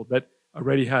people that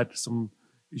already had some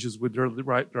issues with their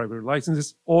driver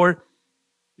licenses, or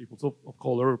people of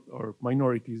color or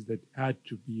minorities that had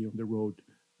to be on the road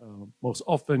most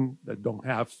often, that don't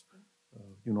have,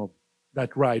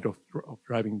 that right of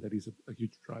driving that is a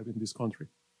huge drive in this country.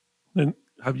 And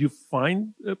have you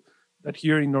find that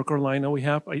here in North Carolina we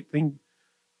have, I think,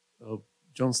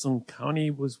 Johnston County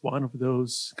was one of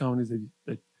those counties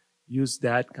that used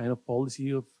that kind of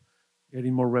policy of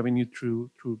getting more revenue through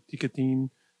ticketing.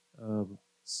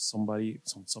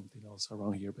 Something else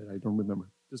around here, but I don't remember.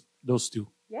 Just those two.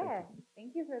 Yeah,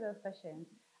 thank you for those questions.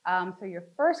 So your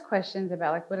first question is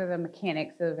about what are the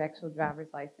mechanics of actual driver's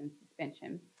license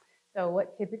suspension. So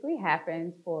what typically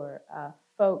happens for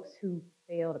folks who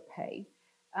fail to pay,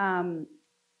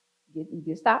 you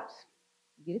get stopped,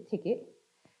 you get a ticket.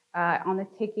 On the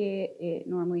ticket, it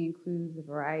normally includes a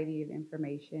variety of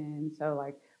information. So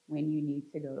like when you need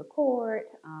to go to court,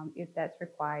 if that's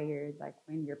required, like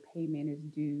when your payment is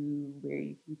due, where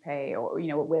you can pay, or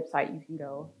what website you can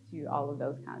go to, all of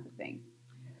those kinds of things.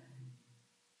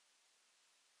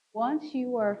 Once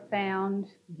you are found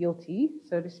guilty,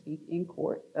 so to speak, in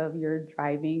court of your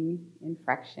driving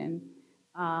infraction,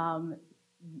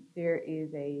 there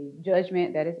is a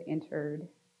judgment that is entered,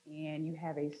 and you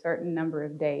have a certain number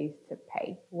of days to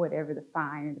pay whatever the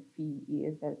fine or the fee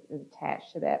is that is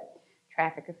attached to that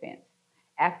traffic offense.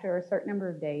 After a certain number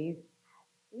of days,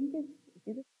 I think it's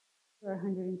either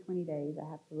 120 days, I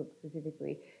have to look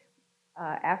specifically.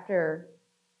 After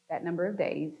that number of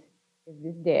days, if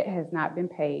this debt has not been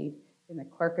paid, then the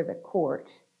clerk of the court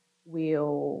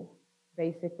will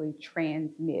basically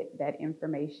transmit that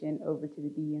information over to the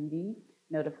DMV,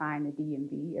 notifying the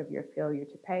DMV of your failure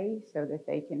to pay so that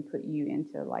they can put you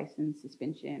into license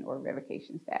suspension or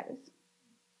revocation status.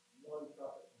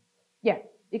 Yeah,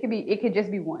 it could just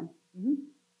be one.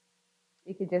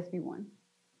 It could just be one.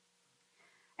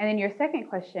 And then your second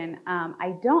question,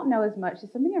 I don't know as much.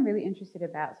 It's something I'm really interested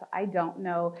about. So I don't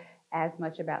know as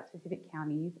much about specific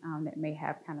counties that may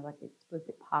have kind of like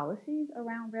explicit policies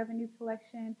around revenue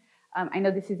collection. I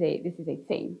know this is a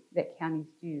thing that counties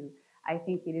do. I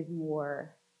think it is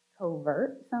more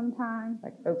covert sometimes.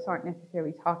 Like folks aren't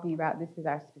necessarily talking about this is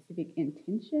our specific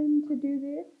intention to do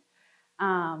this.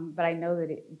 But I know that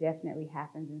it definitely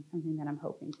happens, and something that I'm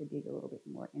hoping to dig a little bit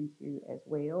more into as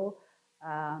well.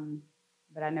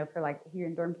 But I know for like here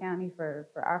in Durham County, for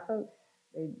our folks,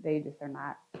 they just are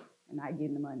not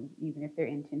getting the money, even if their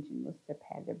intention was to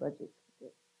pad their budgets.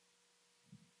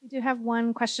 We do have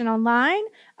one question online.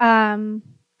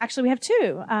 Actually, we have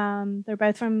two. They're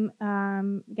both from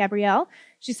Gabrielle.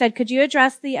 She said, could you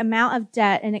address the amount of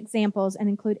debt in examples and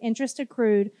include interest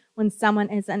accrued when someone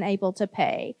is unable to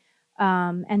pay?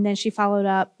 And then she followed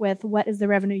up with, what is the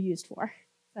revenue used for?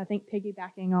 So I think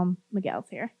piggybacking on Miguel's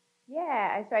here.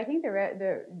 Yeah, so I think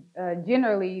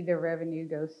generally the revenue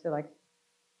goes to like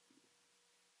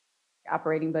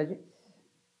operating budgets,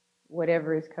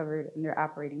 whatever is covered under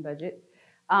operating budget.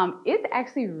 It's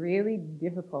actually really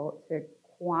difficult to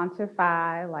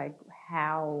quantify like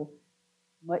how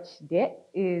much debt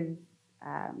can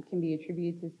be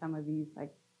attributed to some of these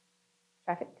like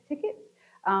traffic tickets.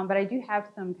 But I do have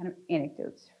some kind of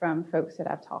anecdotes from folks that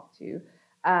I've talked to.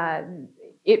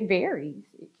 It varies.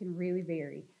 It can really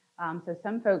vary. So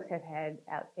some folks have had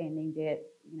outstanding debt,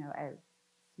 as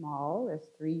small as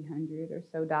 $300 or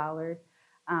so.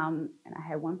 And I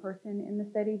had one person in the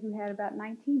study who had about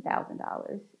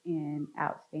 $19,000 in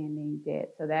outstanding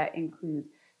debt. So that includes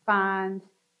fines,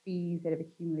 fees that have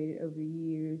accumulated over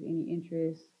years, any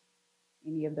interest,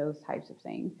 any of those types of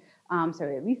things. So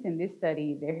at least in this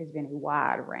study, there has been a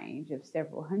wide range of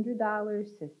several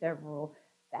 $100s to several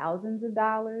thousands of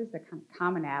dollars. The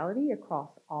commonality across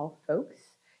all folks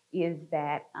is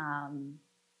that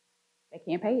they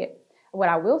can't pay it. What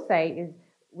I will say is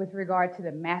with regard to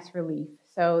the mass relief,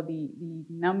 so the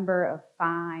number of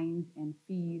fines and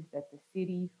fees that the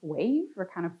city waived or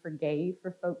kind of forgave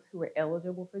for folks who were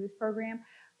eligible for this program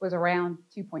was around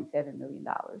 $2.7 million,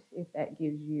 if that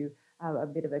gives you a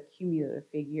bit of a cumulative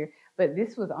figure. But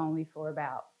this was only for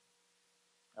about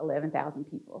 11,000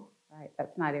 people, right?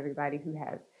 That's not everybody who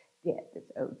has debt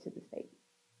that's owed to the state.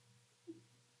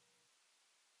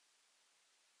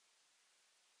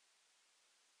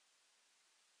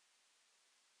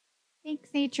 Thanks,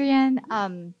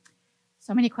 Adrienne.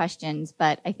 So many questions,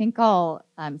 but I think I'll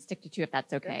stick to two if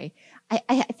that's okay.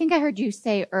 I think I heard you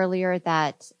say earlier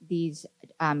that these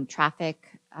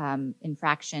traffic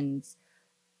infractions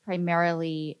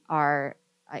primarily are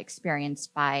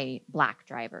experienced by Black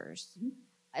drivers,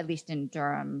 at least in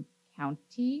Durham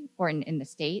County or in the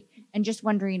state. And just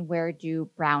wondering, where do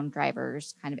brown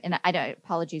drivers kind of, and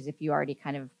apologies if you already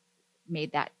kind of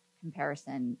made that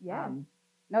comparison. Yeah.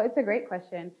 No, it's a great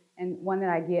question, and one that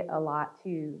I get a lot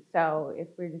too. So if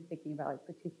we're just thinking about like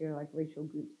particular like racial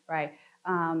groups, right?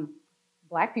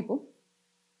 Black people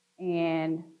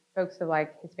and folks of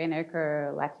like Hispanic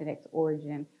or Latinx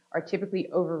origin are typically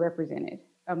overrepresented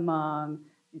among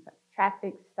these like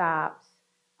traffic stops,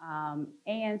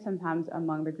 and sometimes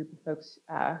among the group of folks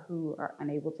who are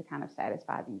unable to kind of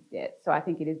satisfy these debts. So I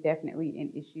think it is definitely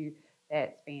an issue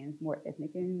that spans more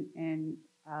ethnic and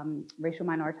racial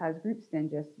minoritized groups than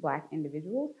just Black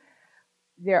individuals.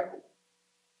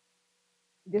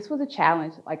 This was a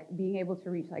challenge, like being able to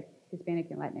reach like Hispanic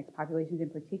and Latinx populations in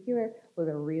particular was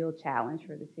a real challenge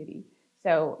for the city.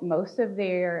 So most of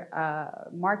their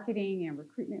marketing and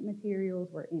recruitment materials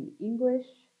were in English.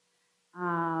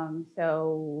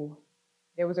 So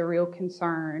there was a real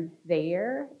concern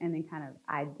there, and then kind of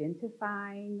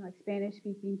identifying like Spanish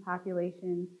speaking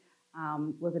populations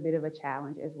was a bit of a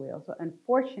challenge as well. So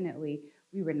unfortunately,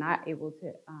 we were not able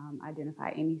to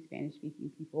identify any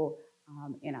Spanish-speaking people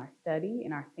in our study,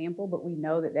 in our sample, but we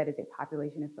know that that is a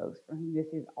population of folks for whom this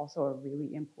is also a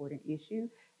really important issue,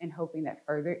 and hoping that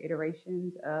further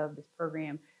iterations of this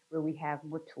program where we have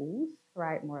more tools,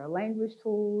 right, more language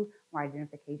tools, more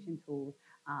identification tools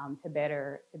to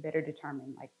better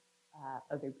determine like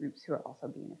other groups who are also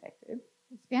being affected.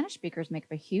 Spanish speakers make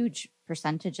up a huge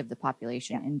percentage of the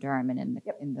population in Durham and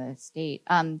in the state.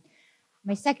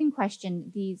 My second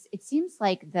question, it seems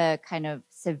like the kind of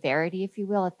severity, if you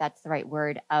will, if that's the right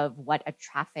word, of what a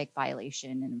traffic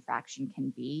violation and infraction can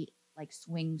be, like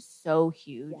swings so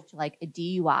huge to like a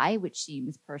DUI, which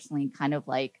seems personally kind of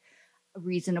like a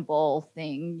reasonable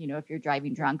thing, you know, if you're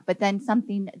driving drunk, but then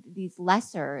these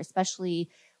lesser, especially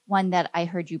one that I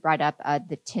heard you brought up,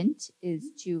 the tint is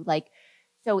to like,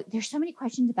 so there's so many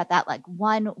questions about that. Like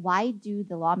one, why do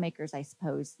the lawmakers, I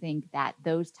suppose, think that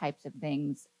those types of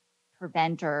things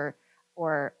prevent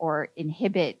or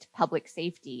inhibit public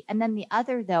safety? And then the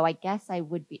other, though, I guess I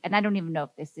would be, and I don't even know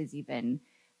if this is even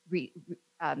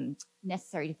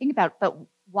necessary to think about, but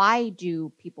why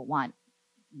do people want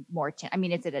more tint? I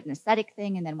mean, is it an aesthetic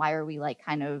thing? And then why are we like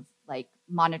kind of like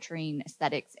monitoring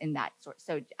aesthetics in that sort?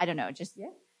 So I don't know, just.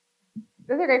 Yeah.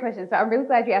 Those are great questions. So I'm really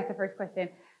glad you asked the first question,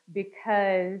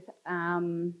 because now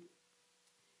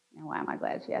why am I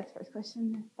glad she asked the first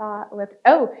question?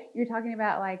 You're talking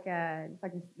about like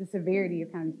the severity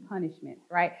of kind of these punishments,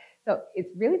 right? So it's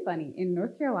really funny. In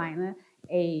North Carolina,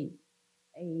 a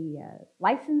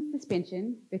license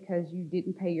suspension because you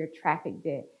didn't pay your traffic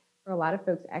debt for a lot of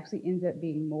folks actually ends up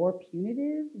being more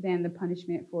punitive than the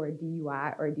punishment for a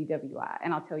DUI or a DWI,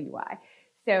 and I'll tell you why.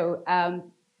 So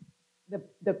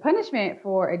the punishment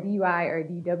for a DUI or a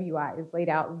DWI is laid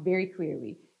out very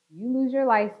clearly. You lose your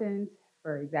license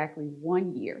for exactly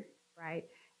 1 year, right?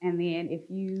 And then if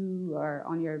you are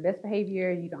on your best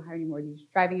behavior, you don't have any more of these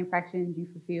driving infractions, you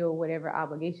fulfill whatever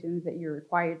obligations that you're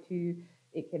required to,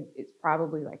 it's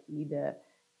probably like you need to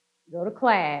go to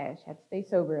class, have to stay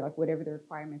sober, like whatever the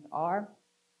requirements are,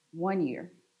 1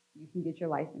 year, you can get your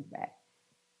license back.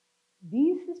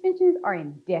 These suspensions are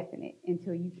indefinite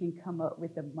until you can come up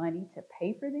with the money to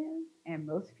pay for them, and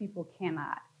most people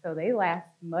cannot. So they last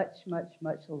much, much,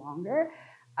 much longer,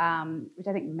 which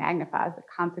I think magnifies the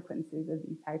consequences of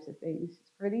these types of things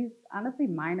for these honestly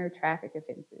minor traffic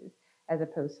offenses, as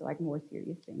opposed to like more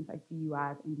serious things like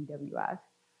DUIs and DWIs.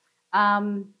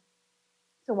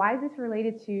 So why is this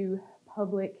related to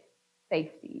public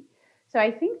safety? So I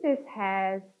think this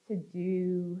has to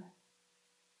do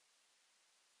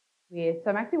so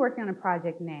I'm actually working on a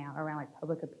project now around like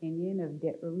public opinion of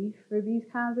debt relief for these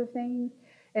kinds of things.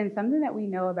 And something that we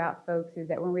know about folks is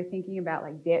that when we're thinking about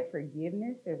like debt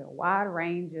forgiveness, there's a wide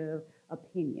range of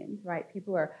opinions, right?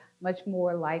 People are much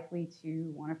more likely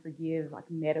to want to forgive like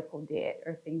medical debt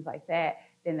or things like that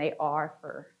than they are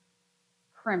for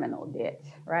criminal debt,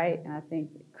 right? And I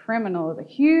think criminal is a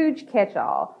huge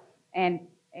catch-all, and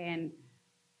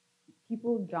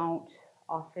people don't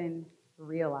often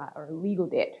realize, or legal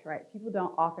debt, right? People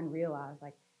don't often realize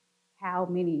like how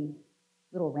many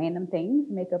little random things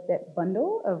make up that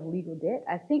bundle of legal debt.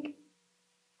 I think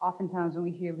oftentimes when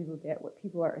we hear legal debt, what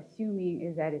people are assuming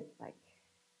is that it's like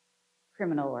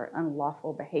criminal or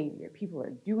unlawful behavior. People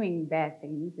are doing bad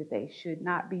things that they should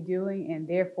not be doing, and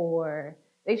therefore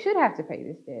they should have to pay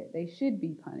this debt. They should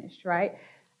be punished, right?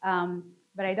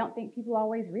 But I don't think people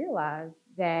always realize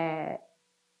that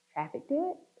traffic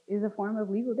debt is a form of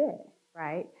legal debt,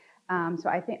 right? So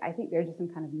I think there are just some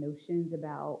kind of notions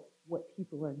about what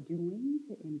people are doing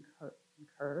to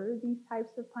incur these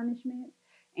types of punishments,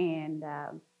 and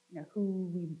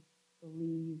who we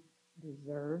believe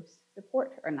deserves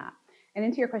support or not. And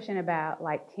then to your question about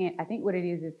like, I think what it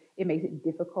is it makes it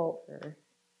difficult for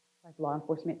like law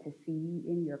enforcement to see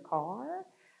in your car.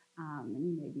 And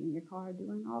you may be in your car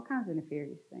doing all kinds of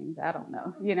nefarious things. I don't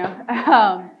know,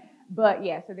 But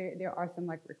yeah, so there are some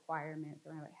like requirements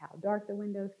around like how dark the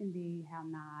windows can be, how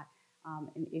not,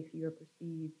 and if you're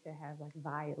perceived to have like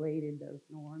violated those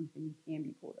norms, then you can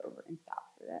be pulled over and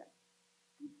stopped for that.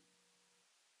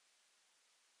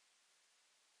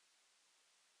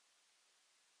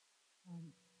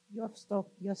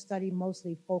 Your study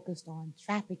mostly focused on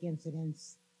traffic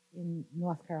incidents in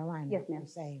North Carolina, Yes, ma'am. per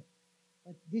se.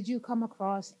 But did you come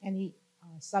across any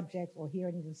subject or hear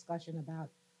any discussion about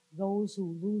those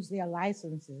who lose their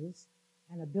licenses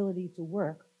and ability to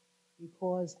work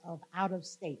because of out of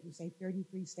state? You say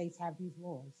 33 states have these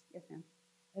laws. Yes, ma'am.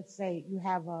 Let's say you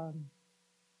have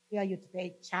failure to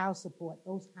pay child support,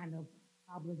 those kind of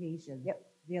obligations. Yep.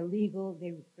 They're legal.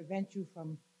 They prevent you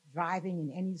from driving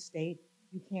in any state.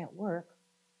 You can't work.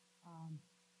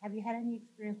 Have you had any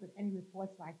experience with any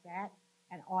reports like that?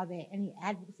 And are there any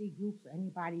advocacy groups or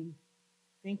anybody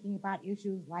thinking about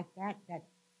issues like that that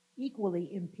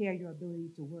equally impair your ability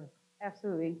to work?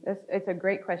 Absolutely. It's a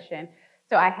great question.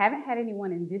 So I haven't had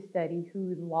anyone in this study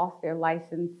who lost their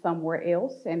license somewhere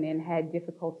else and then had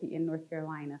difficulty in North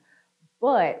Carolina.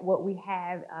 But what we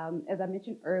have, as I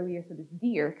mentioned earlier, so this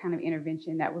DEER kind of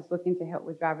intervention that was looking to help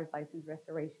with driver's license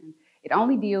restoration, it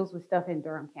only deals with stuff in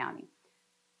Durham County.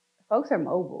 Folks are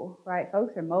mobile, right?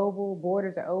 Folks are mobile,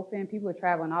 borders are open, people are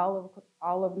traveling all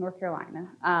over North Carolina.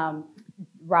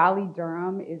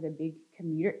 Raleigh-Durham is a big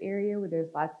commuter area where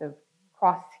there's lots of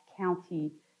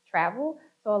cross-county travel.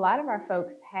 So a lot of our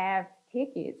folks have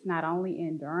tickets, not only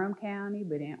in Durham County,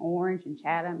 but in Orange and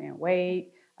Chatham and Wade.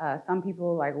 Some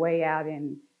people like way out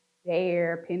in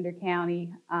Dare, Pender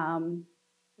County. So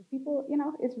people,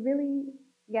 it's really,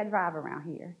 you got to drive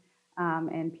around here.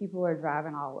 And people are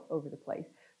driving all over the place.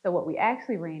 So what we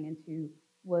actually ran into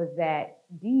was that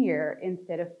DEER,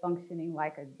 instead of functioning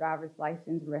like a driver's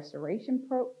license restoration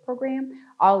program,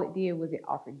 all it did was it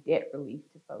offered debt relief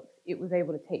to folks. It was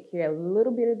able to take care of a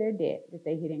little bit of their debt that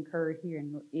they had incurred here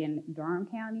in Durham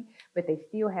County, but they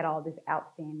still had all this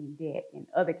outstanding debt in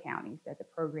other counties that the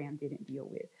program didn't deal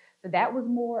with. So that was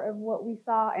more of what we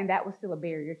saw, and that was still a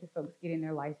barrier to folks getting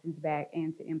their license back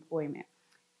and to employment.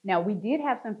 Now, we did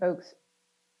have some folks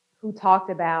who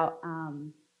talked about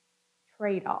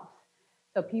trade-offs.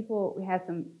 So we had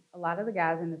a lot of the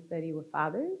guys in the study were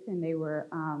fathers, and they were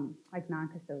like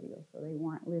non-custodial, so they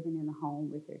weren't living in the home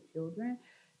with their children.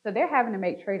 So they're having to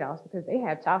make trade-offs because they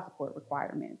have child support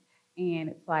requirements. And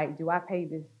it's like, do I pay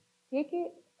this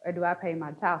ticket or do I pay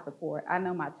my child support? I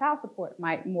know my child support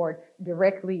might more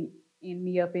directly end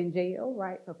me up in jail,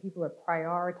 right? So people are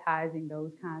prioritizing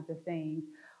those kinds of things,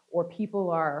 or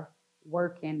people are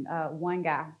working. One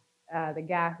guy, the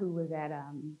guy who was at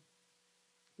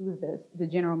who was the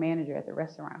general manager at the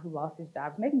restaurant who lost his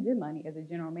job, making good money as a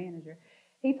general manager.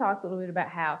 He talked a little bit about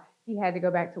how he had to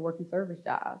go back to working service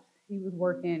jobs. He was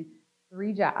working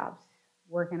 3 jobs,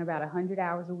 working about 100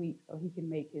 hours a week so he can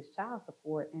make his child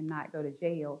support and not go to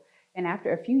jail. And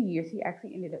after a few years, he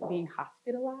actually ended up being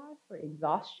hospitalized for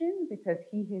exhaustion because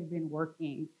he has been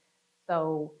working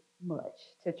so much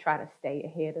to try to stay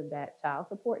ahead of that child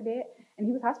support debt. And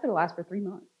he was hospitalized for 3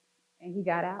 months. And he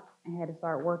got out and had to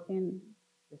start working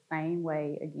the same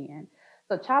way again.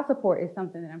 So child support is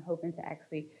something that I'm hoping to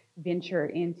actually venture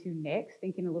into next,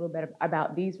 thinking a little bit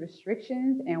about these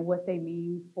restrictions and what they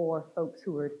mean for folks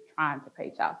who are trying to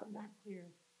pay child support. Not clear.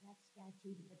 That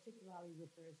statute particularly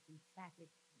refers to traffic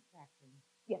trafficking.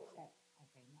 Yes. Okay.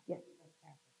 Yes. Just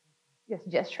traffic. Yes,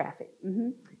 just traffic.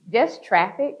 Just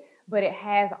traffic, but it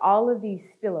has all of these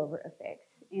spillover effects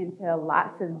into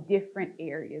lots of different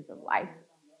areas of life.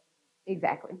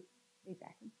 Exactly.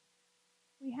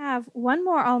 We have one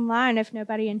more online if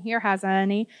nobody in here has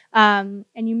any. And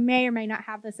you may or may not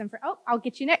have this info. Oh, I'll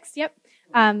get you next. Yep.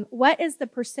 What is the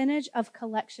percentage of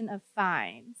collection of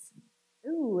fines?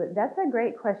 Ooh, that's a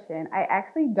great question. I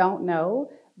actually don't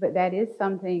know, but that is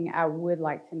something I would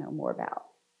like to know more about.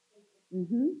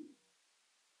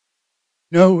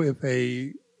 Know if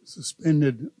a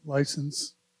suspended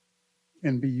license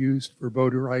can be used for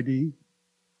voter ID?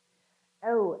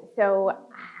 Oh, so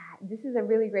this is a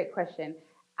really great question.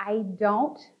 I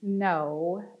don't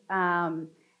know. I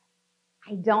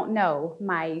don't know.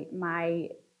 My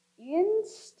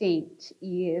instinct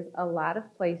is a lot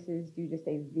of places do just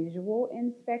a visual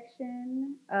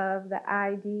inspection of the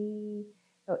ID.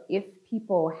 So if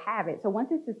people have it, so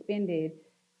once it's suspended,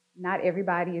 not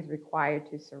everybody is required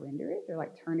to surrender it or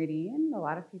like turn it in. A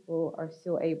lot of people are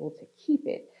still able to keep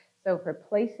it. So for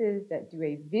places that do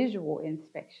a visual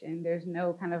inspection, there's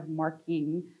no kind of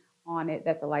marking on it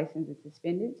that the license is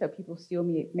suspended. So people still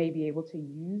may be able to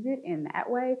use it in that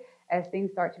way. As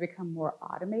things start to become more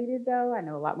automated, though, I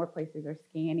know a lot more places are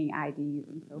scanning IDs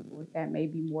and so forth. That may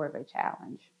be more of a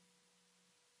challenge.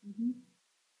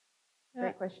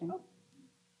 Great question.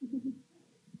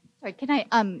 Sorry,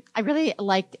 can I really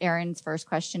liked Erin's first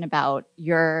question about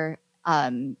your,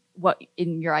 what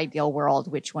in your ideal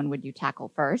world, which one would you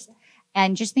tackle first?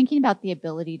 And just thinking about the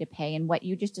ability to pay and what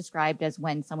you just described as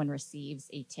when someone receives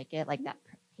a ticket, like that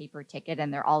paper ticket,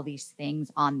 and there are all these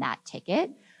things on that ticket.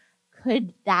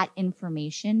 Could that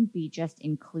information be just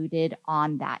included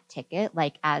on that ticket,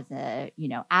 like as a,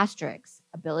 asterisk,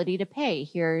 ability to pay?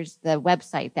 Here's the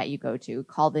website that you go to,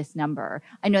 call this number.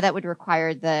 I know that would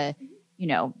require the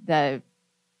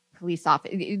police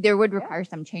office. There would require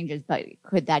some changes, but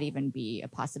could that even be a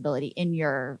possibility in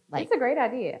your, It's a great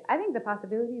idea. I think the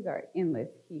possibilities are endless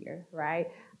here, right?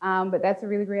 But that's a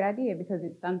really great idea because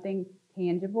it's something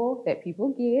tangible that people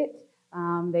get.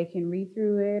 They can read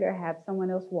through it or have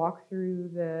someone else walk through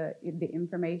the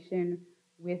information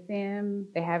with them.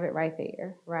 They have it right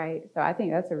there, right? So I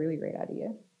think that's a really great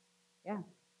idea. Yeah.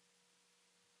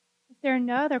 If there are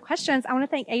no other questions, I want to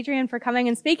thank Adrienne for coming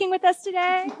and speaking with us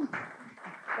today.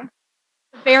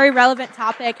 A very relevant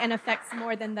topic and affects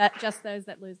more than just those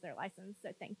that lose their license. So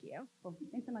thank you. Cool.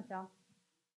 Thanks so much, y'all.